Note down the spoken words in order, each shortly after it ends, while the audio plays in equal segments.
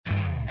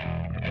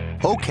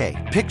Okay,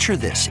 picture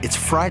this. It's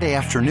Friday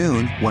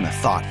afternoon when a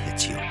thought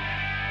hits you.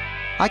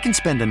 I can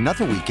spend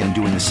another weekend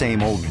doing the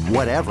same old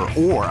whatever,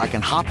 or I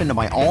can hop into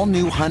my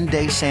all-new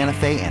Hyundai Santa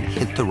Fe and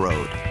hit the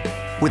road.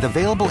 With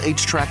available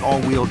H-Track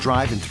all-wheel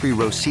drive and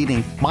 3-row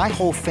seating, my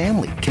whole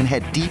family can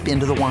head deep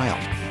into the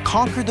wild.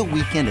 Conquer the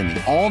weekend in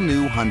the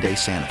all-new Hyundai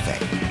Santa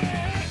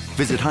Fe.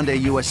 Visit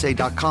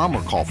HyundaiUSA.com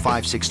or call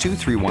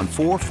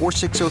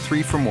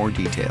 562-314-4603 for more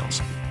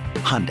details.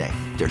 Hyundai,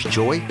 there's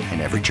joy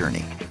in every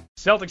journey.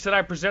 Celtics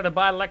Tonight presented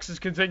by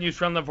Lexus continues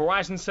from the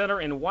Verizon Center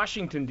in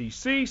Washington,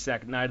 D.C.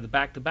 Second night of the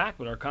back-to-back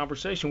with our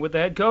conversation with the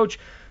head coach.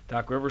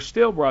 Doc Rivers,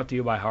 still brought to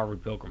you by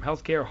Harvard Pilgrim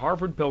Healthcare.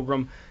 Harvard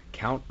Pilgrim,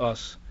 count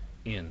us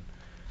in.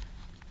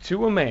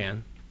 To a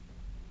man,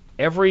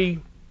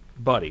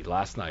 everybody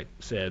last night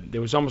said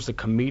there was almost a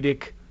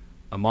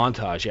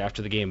montage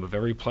after the game of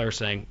every player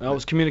saying, oh, it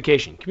was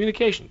communication.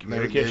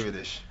 Larry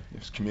David-ish. It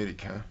was comedic,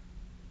 huh?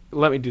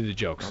 Let me do the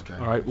jokes. Okay.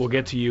 All right, we'll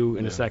get to you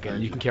in a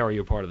second. You can carry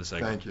your part of the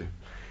segment. Thank you.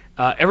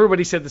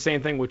 Everybody said the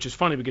same thing, which is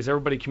funny because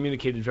everybody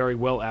communicated very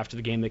well after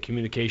the game that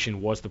communication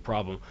was the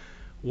problem.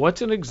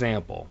 What's an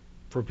example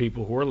for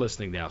people who are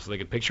listening now so they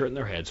can picture it in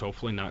their heads,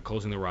 hopefully not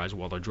closing their eyes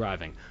while they're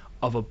driving,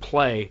 of a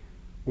play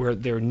where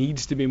there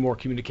needs to be more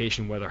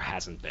communication where there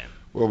hasn't been?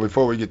 Well,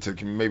 before we get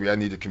to maybe I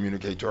need to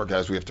communicate to our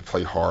guys, we have to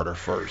play harder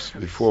first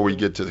before we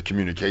get to the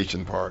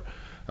communication part.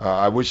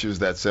 I wish it was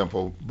that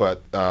simple,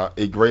 but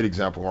a great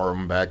example are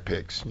back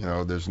picks. You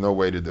know, there's no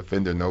way the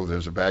defender knows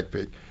there's a back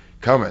pick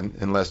coming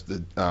unless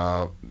his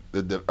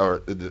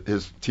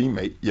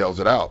teammate yells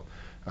it out.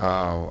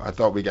 I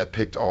thought we got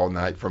picked all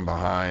night from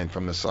behind,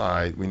 from the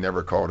side. We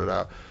never called it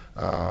out.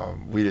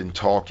 We didn't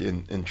talk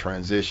in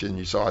transition.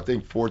 You saw, I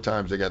think, 4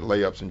 times they got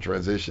layups in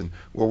transition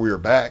where we were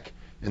back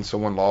and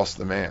someone lost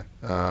the man.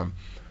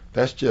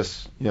 That's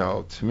just,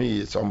 to me,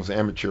 it's almost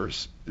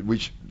amateurish.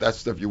 That's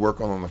stuff you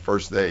work on the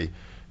first day.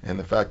 And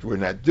the fact that we're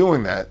not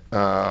doing that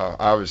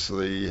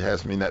obviously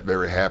has me not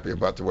very happy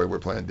about the way we're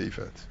playing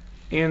defense.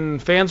 In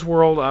fans'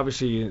 world,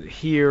 obviously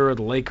here,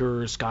 the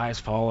Lakers, sky is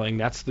falling.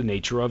 That's the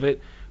nature of it.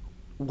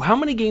 How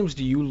many games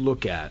do you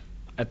look at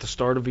the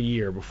start of a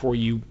year before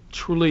you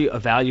truly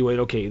evaluate,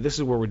 okay, this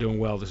is where we're doing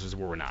well, this is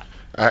where we're not?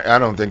 I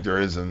don't think there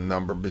is a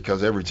number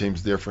because every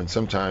team's different.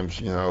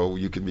 Sometimes,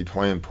 you can be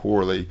playing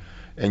poorly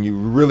and you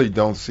really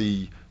don't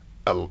see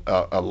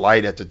a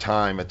light at the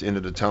end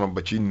of the tunnel,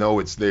 but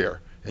it's there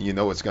and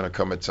it's going to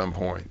come at some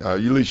point.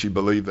 At least you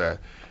believe that.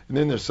 And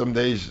then there's some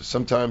days,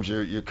 sometimes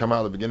you come out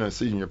at the beginning of the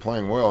season, you're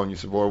playing well, and you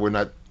say, boy, we're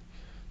not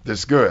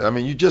this good. I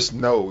mean, you just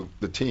know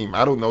the team.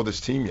 I don't know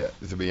this team yet,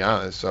 to be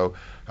honest. So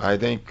I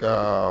think,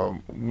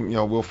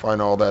 we'll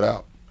find all that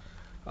out.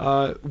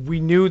 We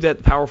knew that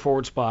the power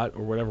forward spot,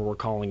 or whatever we're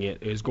calling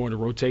it, is going to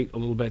rotate a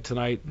little bit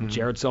tonight. Mm-hmm.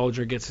 Jared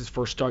Sullinger gets his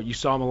first start. You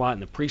saw him a lot in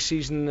the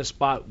preseason in this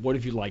spot. What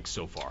have you liked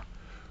so far?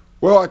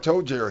 Well, I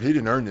told Jared he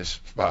didn't earn this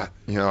spot.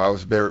 I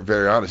was very,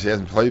 very honest. He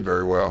hasn't played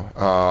very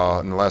well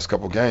in the last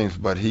couple of games,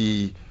 but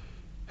he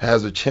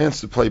has a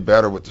chance to play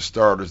better with the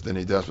starters than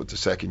he does with the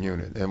second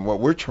unit. And what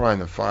we're trying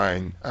to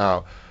find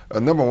out,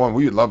 number one,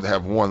 we would love to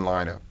have one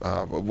lineup.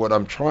 But what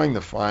I'm trying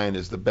to find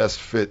is the best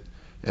fit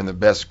and the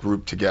best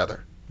group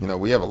together.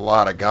 We have a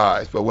lot of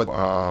guys, but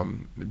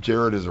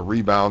Jared is a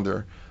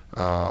rebounder.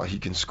 He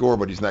can score,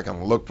 but he's not going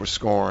to look for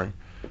scoring.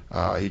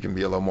 He can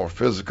be a little more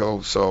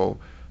physical. So,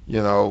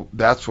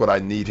 that's what I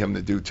need him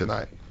to do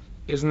tonight.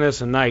 Isn't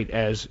this a night,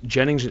 as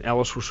Jennings and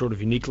Ellis were sort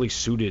of uniquely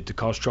suited to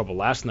cause trouble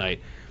last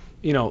night?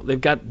 They've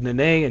got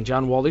Nene and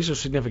John Wall. These are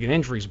significant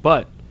injuries,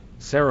 but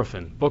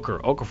Seraphin, Booker,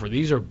 Okafor,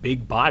 these are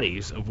big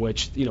bodies of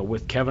which,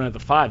 with Kevin at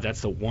the 5,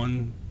 that's the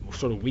one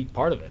sort of weak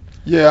part of it.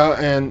 Yeah,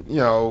 and,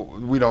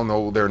 we don't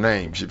know their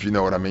names, if you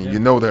know what I mean. Yeah. You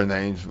know their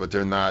names, but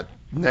they're not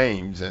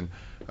names, and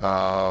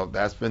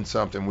that's been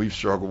something we've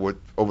struggled with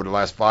over the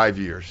last 5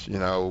 years.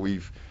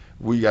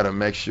 We got to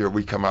make sure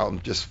we come out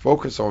and just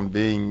focus on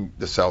being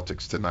the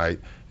Celtics tonight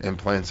and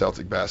playing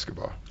Celtic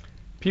basketball.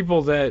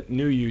 People that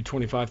knew you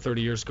 25,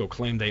 30 years ago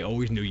claimed they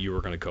always knew you were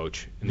going to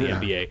coach in the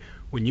NBA.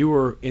 When you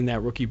were in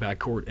that rookie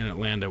backcourt in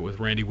Atlanta with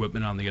Randy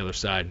Whitman on the other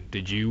side,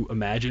 did you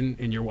imagine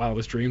in your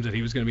wildest dreams that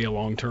he was going to be a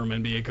long-term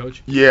NBA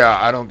coach? Yeah,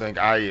 I don't think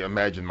I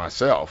imagined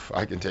myself,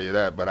 I can tell you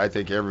that, but I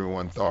think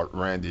everyone thought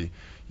Randy,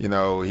 he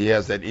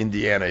has that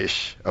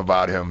Indiana-ish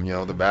about him,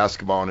 the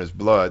basketball in his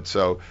blood,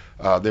 so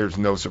there's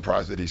no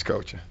surprise that he's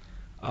coaching.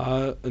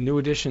 A new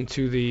addition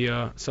to the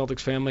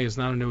Celtics family is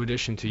not a new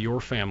addition to your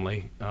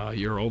family.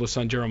 Your oldest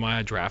son,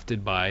 Jeremiah,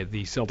 drafted by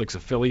the Celtics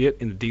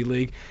affiliate in the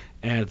D-League.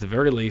 And at the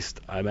very least,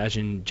 I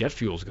imagine jet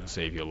fuel is going to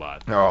save you a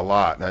lot. Oh, a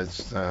lot.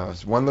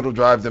 It's one little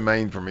drive to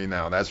Maine for me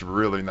now. That's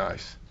really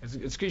nice.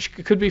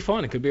 It could be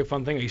fun. It could be a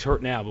fun thing. He's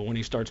hurt now, but when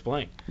he starts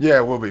playing. Yeah,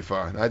 it will be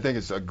fun. I think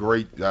it's a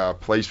great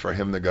place for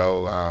him to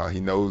go. He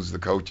knows the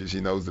coaches.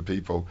 He knows the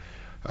people.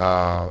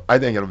 I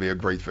think it'll be a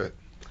great fit.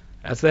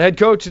 That's the head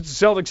coach. It's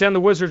the Celtics and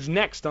the Wizards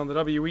next on the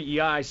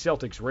WEEI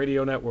Celtics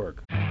Radio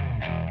Network.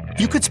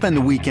 You could spend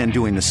the weekend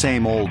doing the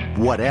same old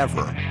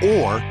whatever,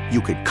 or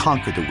you could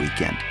conquer the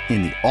weekend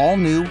in the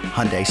all-new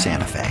Hyundai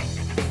Santa Fe.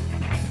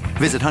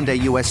 Visit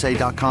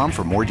HyundaiUSA.com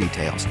for more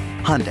details.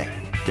 Hyundai,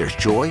 There's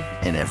joy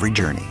in every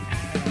journey.